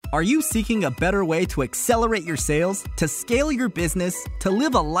Are you seeking a better way to accelerate your sales, to scale your business, to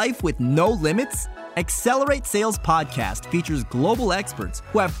live a life with no limits? Accelerate Sales Podcast features global experts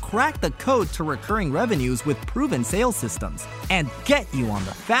who have cracked the code to recurring revenues with proven sales systems and get you on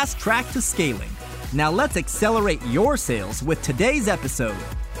the fast track to scaling. Now let's accelerate your sales with today's episode.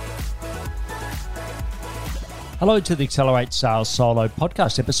 Hello to the Accelerate Sales Solo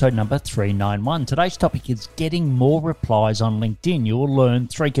podcast, episode number 391. Today's topic is getting more replies on LinkedIn. You will learn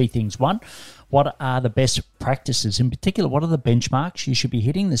three key things. One, what are the best practices? In particular, what are the benchmarks you should be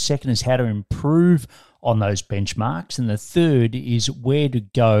hitting? The second is how to improve on those benchmarks. And the third is where to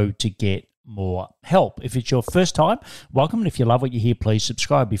go to get more help. If it's your first time, welcome. And if you love what you hear, please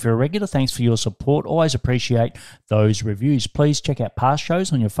subscribe. If you're a regular, thanks for your support. Always appreciate those reviews. Please check out past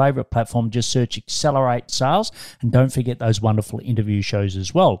shows on your favorite platform. Just search Accelerate Sales, and don't forget those wonderful interview shows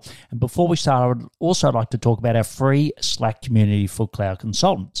as well. And before we start, I would also like to talk about our free Slack community for cloud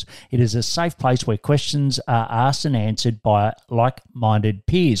consultants. It is a safe place where questions are asked and answered by like-minded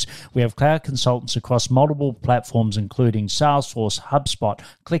peers. We have cloud consultants across multiple platforms, including Salesforce, HubSpot,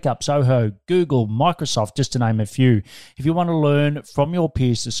 ClickUp, Zoho, Google, Microsoft, just to name a few. If you want to learn from your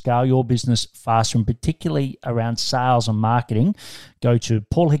peers to scale your business faster, and particularly around sales and marketing, go to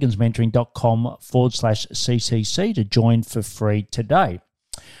paulhigginsmentoring.com/CCC to join for free today.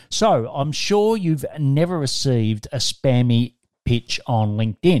 So I'm sure you've never received a spammy pitch on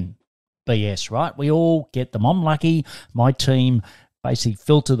LinkedIn. BS, right? We all get them. I'm lucky. My team basically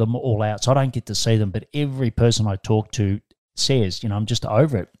filter them all out, so I don't get to see them, but every person I talk to says, I'm just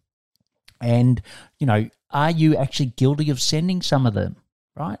over it. And, are you actually guilty of sending some of them,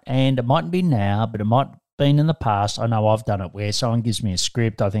 right? And it mightn't be now, but it might have been in the past. I know I've done it where someone gives me a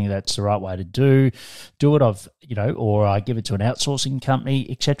script. I think that's the right way to do it. Or I give it to an outsourcing company,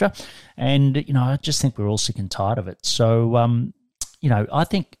 etc. And, I just think we're all sick and tired of it. So, I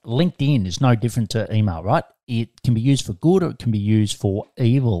think LinkedIn is no different to email, right? It can be used for good or it can be used for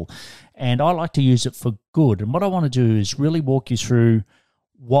evil. And I like to use it for good. And what I want to do is really walk you through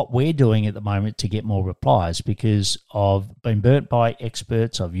what we're doing at the moment to get more replies, because I've been burnt by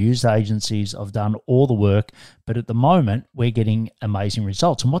experts, I've used agencies, I've done all the work, but at the moment we're getting amazing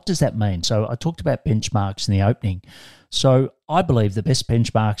results. And what does that mean? So I talked about benchmarks in the opening. So I believe the best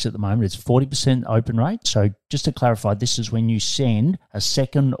benchmarks at the moment is 40% open rate. So just to clarify, this is when you send a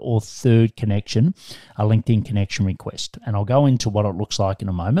second or third connection, a LinkedIn connection request. And I'll go into what it looks like in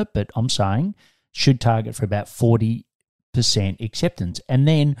a moment, but I'm saying should target for about 40% acceptance. And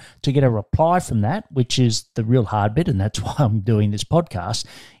then to get a reply from that, which is the real hard bit, and that's why I'm doing this podcast,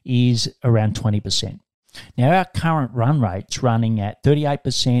 is around 20%. Now, our current run rate's running at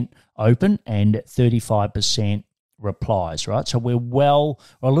 38% open and 35% replies, right? So we're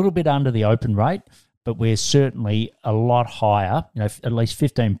a little bit under the open rate, but we're certainly a lot higher, at least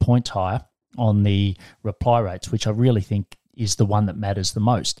 15 points higher on the reply rates, which I really think is the one that matters the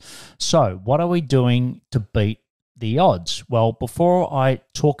most. So what are we doing to beat the odds? Well, before I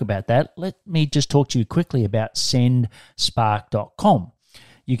talk about that, let me just talk to you quickly about sendspark.com.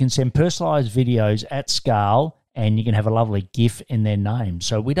 You can send personalized videos at scale, and you can have a lovely GIF in their name.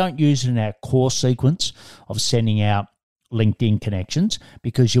 So we don't use it in our core sequence of sending out LinkedIn connections,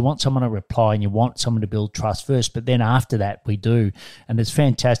 because you want someone to reply and you want someone to build trust first. But then after that, we do. And it's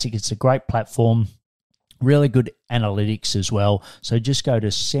fantastic. It's a great platform. Really good analytics as well. So just go to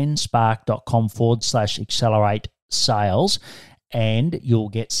sendspark.com/accelerate sales, and you'll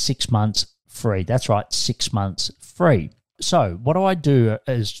get 6 months free. That's right, 6 months free. So what do I do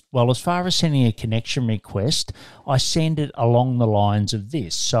as far as sending a connection request? I send it along the lines of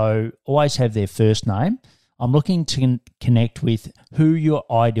this. So always have their first name. I'm looking to connect with who your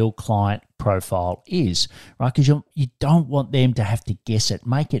ideal client profile is, right? Because you don't want them to have to guess it.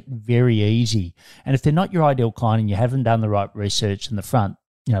 Make it very easy. And if they're not your ideal client and you haven't done the right research in the front,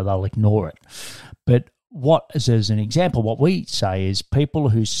 they'll ignore it. But as an example, what we say is people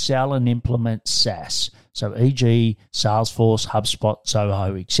who sell and implement SaaS, so e.g. Salesforce, HubSpot,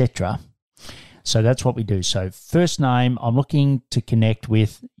 Zoho, etc. So that's what we do. So first name, I'm looking to connect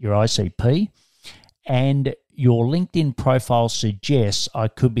with your ICP, and your LinkedIn profile suggests I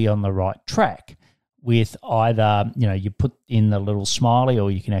could be on the right track with either, you put in the little smiley,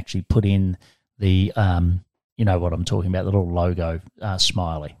 or you can actually put in the, what I'm talking about, the little logo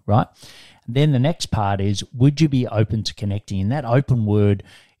smiley, right? Then the next part is, would you be open to connecting? And that open word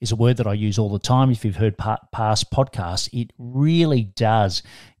is a word that I use all the time. If you've heard past podcasts, it really does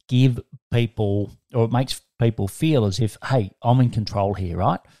give people, or it makes people feel as if, hey, I'm in control here,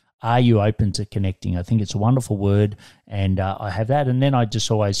 right? are you open to connecting? I think it's a wonderful word, and I have that. And then I just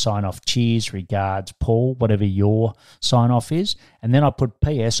always sign off, cheers, regards, Paul, whatever your sign off is. And then I put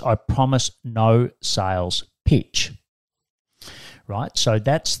PS, I promise no sales pitch. Right, so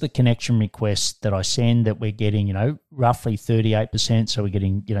that's the connection request that I send that we're getting, roughly 38%. So we're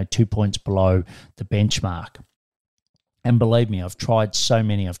getting, 2 points below the benchmark. And believe me, I've tried so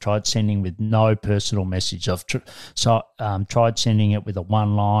many. I've tried sending with no personal message. I've tried sending it with a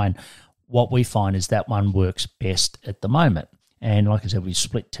one line. What we find is that one works best at the moment. And like I said, we've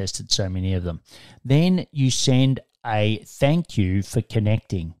split tested so many of them. Then you send a thank you for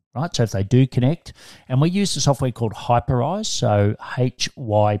connecting, right? So if they do connect, and we use the software called Hyperize, so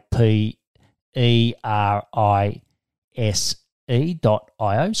HYPERISE.io,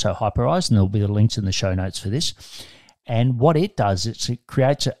 so Hyperize, and there'll be the links in the show notes for this. And what it does is it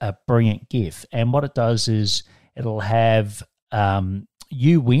creates a brilliant GIF. And what it does is it'll have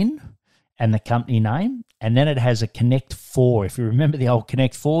you win and the company name, and then it has a Connect 4. If you remember the old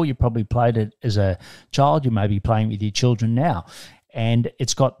Connect 4, you probably played it as a child. You may be playing with your children now. And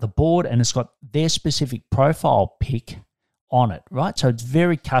it's got the board and it's got their specific profile pic on it, right? So it's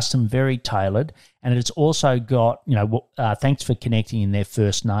very custom, very tailored, and it's also got, thanks for connecting in their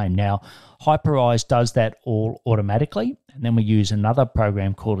first name. Now, Hyperize does that all automatically, and then we use another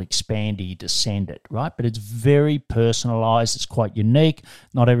program called Expandy to send it, right? But it's very personalized. It's quite unique.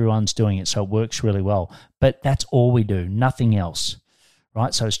 Not everyone's doing it, so it works really well. But that's all we do, nothing else,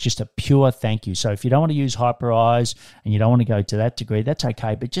 right? So it's just a pure thank you. So if you don't want to use Hyperize and you don't want to go to that degree, that's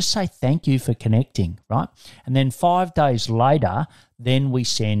okay. But just say thank you for connecting, right? And then 5 days later, then we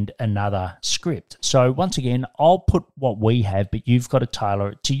send another script. So once again, I'll put what we have, but you've got to tailor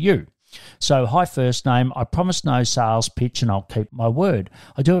it to you. So, hi first name, I promise no sales pitch and I'll keep my word.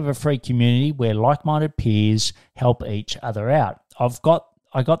 I do have a free community where like-minded peers help each other out. I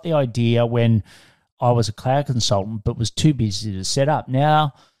got the idea when I was a cloud consultant but was too busy to set up.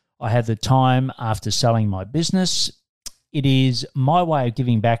 Now I have the time after selling my business. It is my way of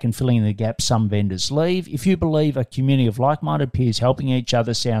giving back and filling in the gap some vendors leave. If you believe a community of like-minded peers helping each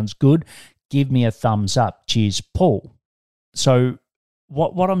other sounds good, give me a thumbs up. Cheers, Paul. So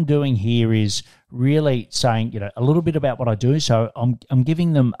what I'm doing here is really saying, a little bit about what I do. So I'm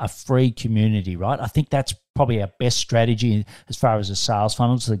giving them a free community, right? I think that's probably our best strategy as far as a sales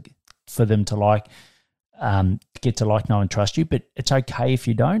funnel, for them to get to like, know, and trust you. But it's okay if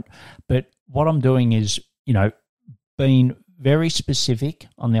you don't. But what I'm doing is, being very specific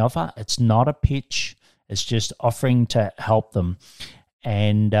on the offer. It's not a pitch. It's just offering to help them.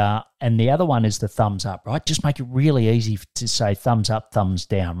 And the other one is the thumbs up, right? Just make it really easy to say thumbs up, thumbs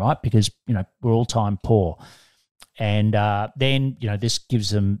down, right? Because, we're all time poor. And then, this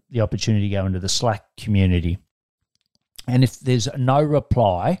gives them the opportunity to go into the Slack community. And if there's no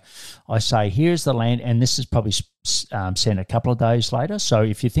reply, I say, here's the land, and this is probably sent a couple of days later. So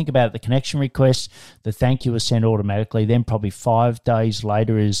if you think about it, the connection request, the thank you is sent automatically. Then probably 5 days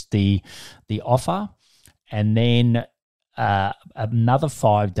later is the offer. And then another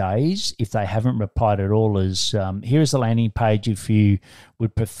 5 days, if they haven't replied at all, is here is the landing page if you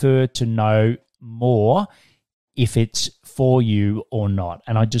would prefer to know more if it's for you or not.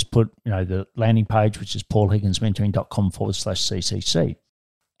 And I just put, the landing page, which is paulhigginsmentoring.com/CCC.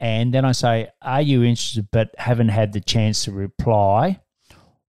 And then I say, are you interested but haven't had the chance to reply?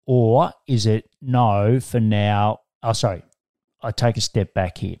 Or is it no for now? Oh, sorry, I take a step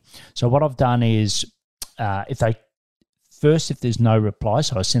back here. So what I've done is if there's no reply,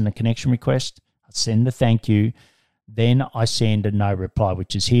 so I send the connection request, I send the thank you, then I send a no reply,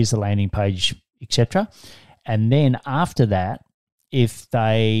 which is here's the landing page, etc. And then after that, if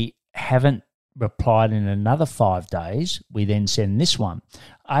they haven't replied in another 5 days, we then send this one.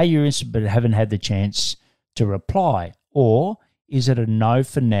 Are you interested but haven't had the chance to reply? Or is it a no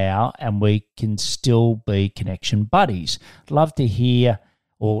for now and we can still be connection buddies? Love to hear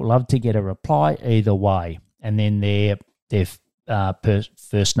or love to get a reply either way. And then their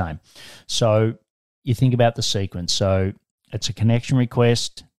first name. So you think about the sequence. So it's a connection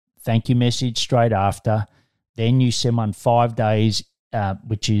request, thank you message straight after. Then you send one 5 days,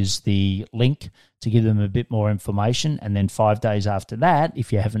 which is the link to give them a bit more information. And then 5 days after that,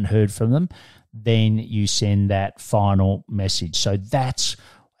 if you haven't heard from them, then you send that final message. So that's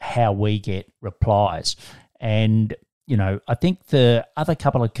how we get replies. And, I think the other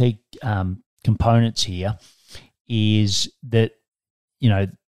couple of key components here is that,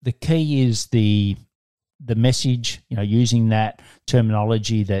 the key is the message, using that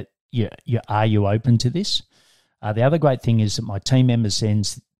terminology that are you open to this? The other great thing is that my team member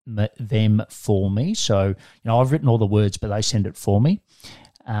sends them for me. So, I've written all the words, but they send it for me.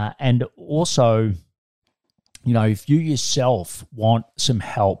 And also, if you yourself want some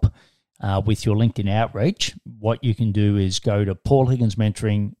help with your LinkedIn outreach, what you can do is go to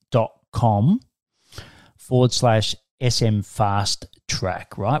paulhigginsmentoring.com/SM Fast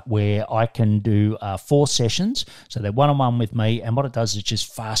Track, right, where I can do 4 sessions. So they're one-on-one with me, and what it does is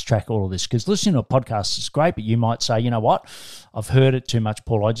just fast track all of this, because listening to a podcast is great, but you might say, you know what, I've heard it too much,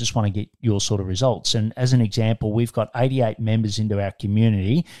 Paul, I just want to get your sort of results. And as an example, we've got 88 members into our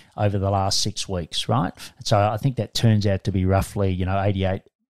community over the last 6 weeks, right? So I think that turns out to be roughly, 88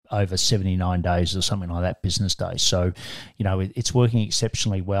 over 79 days or something like that, business days. So, it's working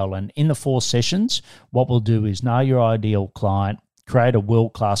exceptionally well. And in the 4 sessions, what we'll do is know your ideal client, create a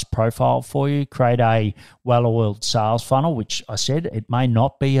world-class profile for you, create a well-oiled sales funnel, which I said, it may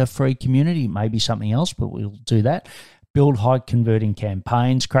not be a free community, it may be something else, but we'll do that. Build high-converting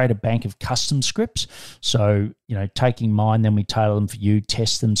campaigns, create a bank of custom scripts. So, taking mine, then we tailor them for you,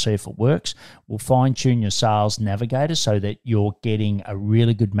 test them, see if it works. We'll fine-tune your sales navigator so that you're getting a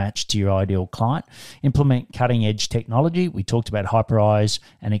really good match to your ideal client. Implement cutting-edge technology. We talked about Hyperize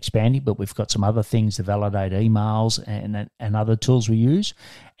and Expanding, but we've got some other things to validate emails and other tools we use.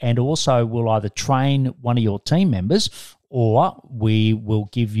 And also, we'll either train one of your team members, or we will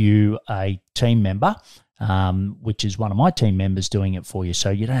give you a team member, which is one of my team members doing it for you.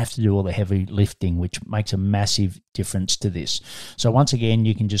 So you don't have to do all the heavy lifting, which makes a massive difference to this. So once again,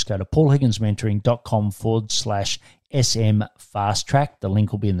 you can just go to paulhigginsmentoring.com/SM Fast Track. The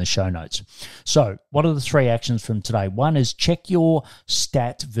link will be in the show notes. So what are the 3 actions from today? One is check your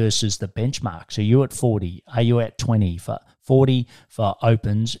stat versus the benchmark. So you're at 40. Are you at 20? For 40 for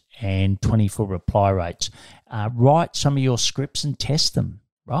opens and 20 for reply rates. Write some of your scripts and test them.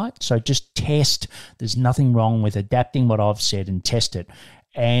 Right? So just test. There's nothing wrong with adapting what I've said and test it.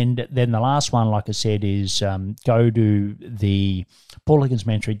 And then the last one, like I said, is go to the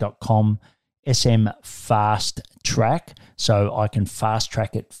paulhigginsmentoring.com SM Fast Track so I can fast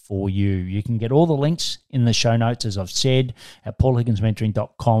track it for you. You can get all the links in the show notes, as I've said, at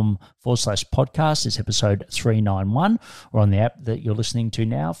paulhigginsmentoring.com/podcast. It's episode 391, or on the app that you're listening to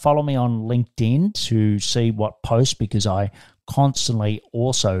now. Follow me on LinkedIn to see what posts, because I constantly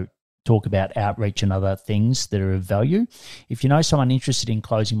also talk about outreach and other things that are of value. If you know someone interested in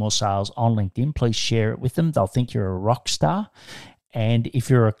closing more sales on LinkedIn, please share it with them. They'll think you're a rock star. And if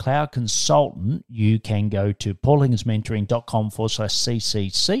you're a cloud consultant, you can go to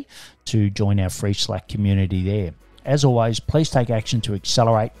paulhigginsmentoring.com/CCC to join our free Slack community there. As always, please take action to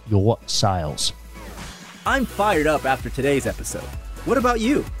accelerate your sales. I'm fired up after today's episode. What about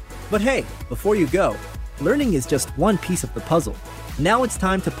you? But hey, before you go, learning is just one piece of the puzzle. Now it's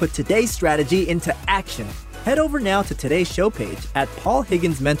time to put today's strategy into action. Head over now to today's show page at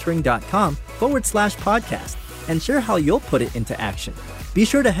paulhigginsmentoring.com/podcast and share how you'll put it into action. Be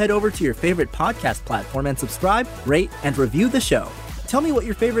sure to head over to your favorite podcast platform and subscribe, rate, and review the show. Tell me what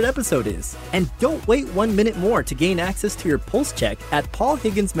your favorite episode is. And don't wait 1 minute more to gain access to your pulse check at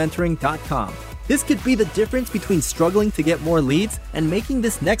paulhigginsmentoring.com. This could be the difference between struggling to get more leads and making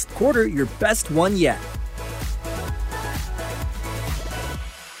this next quarter your best one yet.